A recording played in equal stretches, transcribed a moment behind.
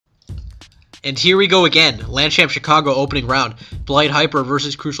And here we go again. LANchamp Chicago opening round. Blight Hyper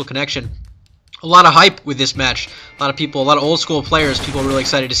versus Crucial Connection. A lot of hype with this match. A lot of people, a lot of old school players, people are really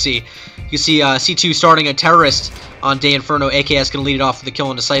excited to see. You can see C2 starting a Terrorist on Day Inferno. AKS going to lead it off with the kill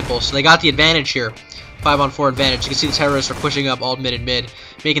on Disciple. So they got the advantage here. 5-on-4 advantage. You can see the Terrorists are pushing up alt mid and mid,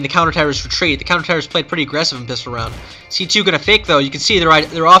 making the counter Terrorists retreat. The counter Terrorists played pretty aggressive in pistol round. C2 going to fake though. You can see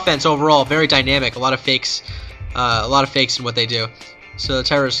their offense overall very dynamic. A lot of fakes in what they do. So the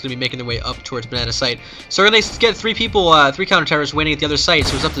Terrorists are going to be making their way up towards Banana site. So we're going to get three counter Terrorists waiting at the other site.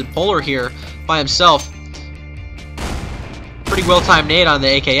 So it's up to Polar here by himself. Pretty well-timed nade on the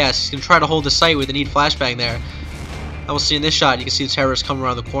AKS. He's going to try to hold the site with the need flashbang there. And we'll see in this shot, you can see the Terrorists come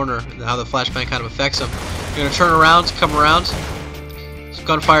around the corner and how the flashbang kind of affects them. They're going to turn around, come around. Some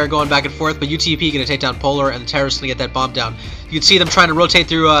gunfire going back and forth, but UTP going to take down Polar, and the Terrorists going to get that bomb down. You can see them trying to rotate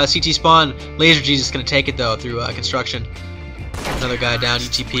through CT spawn. Laser Jesus is going to take it though through construction. Another guy down,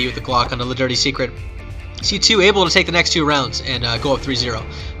 UTP with the Glock on the Dirty Secret. C2 able to take the next two rounds and go up 3-0.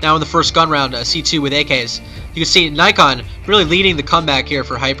 Now in the first gun round, C2 with AKs. You can see Nikon really leading the comeback here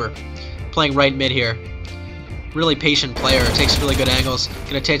for Hyper. Playing right mid here. Really patient player, takes really good angles.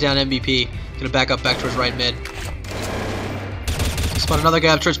 Gonna take down MVP. Gonna back towards right mid. Spot another guy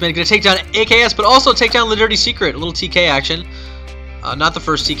up towards mid. Gonna take down AKS, but also take down the Dirty Secret. A little TK action. Not the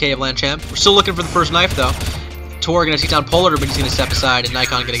first TK of LANchamp. We're still looking for the first knife though. Tor gonna take down Polar, but he's gonna step aside, and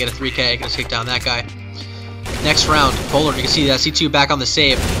Nikon gonna get a 3K. Gonna take down that guy. Next round, Polar. You can see that C2 back on the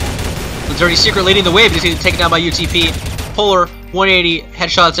save. The Dirty Secret leading the wave. He's gonna take it down by UTP. Polar 180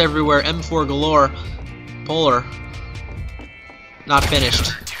 headshots everywhere. M4 galore. Polar not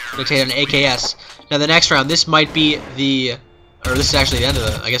finished. Gonna take down an AKS. Now the next round, this might be the, or this is actually the end of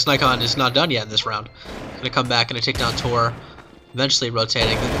the. I guess Nikon is not done yet in this round. Gonna come back. Gonna take down Tor. Eventually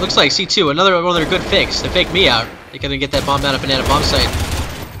rotating. It looks like C2, another one of their good fakes. They faked me out. They're going to get that bomb down at Banana bomb site.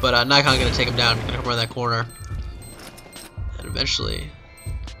 But Nikon going to take him down. Going to come around that corner. And eventually...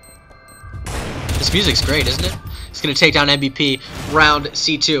 This music's great, isn't it? It's going to take down MVP. Round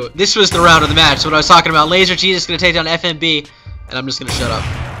C2. This was the round of the match. So what I was talking about. Laser Jesus going to take down FMB. And I'm just going to shut up.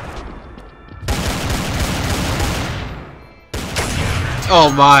 Oh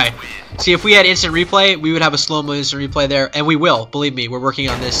my. See, if we had instant replay, we would have a slow-mo instant replay there, and we will. Believe me, we're working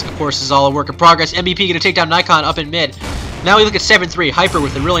on this. Of course, this is all a work in progress. MVP going to take down Nikon up in mid. Now we look at 7-3. Hyper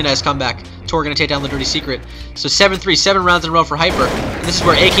with a really nice comeback. Tor going to take down the Dirty Secret. So 7-3, 7 rounds in a row for Hyper. And this is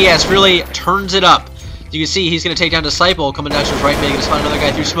where AKS really turns it up. You can see he's going to take down Disciple, coming down to his right mid. Going to spot another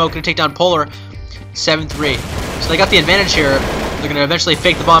guy through smoke. Going to take down Polar. 7-3. So they got the advantage here. They're going to eventually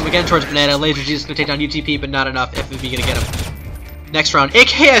fake the bomb again towards Banana. Laser Jesus going to take down UTP, but not enough. FMB going to get him. Next round,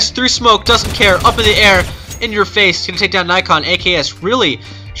 AKS through smoke, doesn't care, up in the air, in your face, gonna take down Nikon. AKS really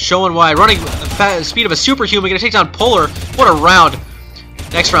showing why, running the speed of a superhuman, gonna take down Polar. What a round.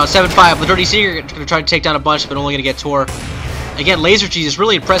 Next round, 7-5, the Dirty Secret gonna try to take down a bunch, but only gonna get Tor. Again, Laser Jesus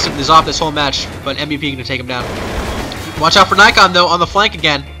really impressive with his off this whole match, but MVP gonna take him down. Watch out for Nikon though, on the flank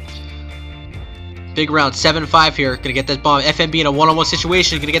again. Big round, 7-5 here, gonna get that bomb. FMB in a one-on-one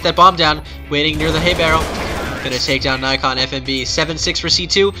situation, gonna get that bomb down, waiting near the hay barrel. Gonna take down Nikon. FMB 7-6 for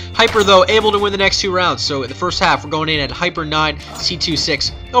C2. Hyper though able to win the next two rounds. So in the first half we're going in at Hyper 9, C2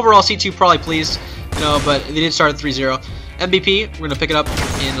 6. Overall C2 probably pleased, but they did start at 3-0. MVP we're gonna pick it up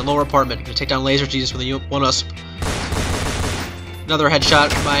in the lower apartment. Gonna take down Laser Jesus with a 1-USP. Another headshot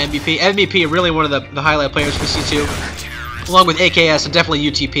by MVP. MVP really one of the highlight players for C2, along with AKS and definitely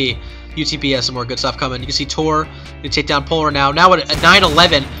UTP. UTP has some more good stuff coming. You can see Tor gonna take down Polar now. Now at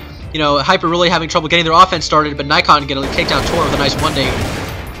 9-11. Hyper really having trouble getting their offense started, but Nikon going to take down Tor with a nice one-day.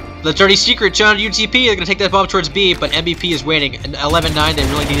 The Dirty Secret, John UTP, they're going to take that bomb towards B, but MVP is waiting. And 11-9, they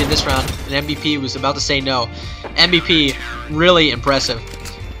really needed this round, and MVP was about to say no. MVP, really impressive.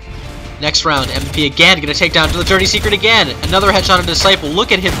 Next round, MVP again, going to take down the Dirty Secret again. Another headshot on Disciple.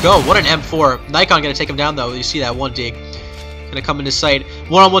 Look at him go. What an M4. Nikon going to take him down, though. You see that one dig. Going to come into sight.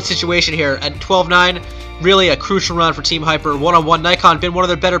 One-on-one situation here at 12-9. Really a crucial round for Team Hyper. One-on-one. Nikon been one of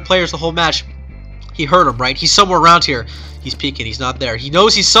their better players the whole match. He heard him, right? He's somewhere around here. He's peeking. He's not there. He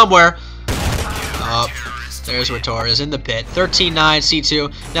knows he's somewhere. There's where Tor is in the pit. 13-9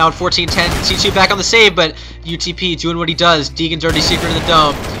 C2. Now at 14-10. C2 back on the save, but UTP doing what he does. Deegan Dirty Secret in the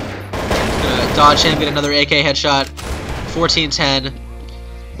dome. Gonna dodge him, get another AK headshot. 14-10.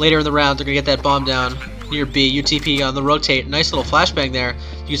 Later in the round, they're gonna get that bomb down near B. UTP on the rotate. Nice little flashbang there.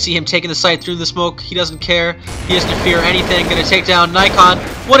 You can see him taking the site through the smoke. He doesn't care. He doesn't fear anything. Gonna take down Nikon.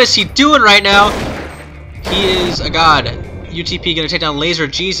 What is he doing right now? He is a god. UTP gonna take down Laser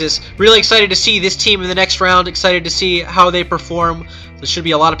Jesus. Really excited to see this team in the next round. Excited to see how they perform. There should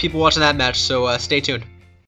be a lot of people watching that match, so stay tuned.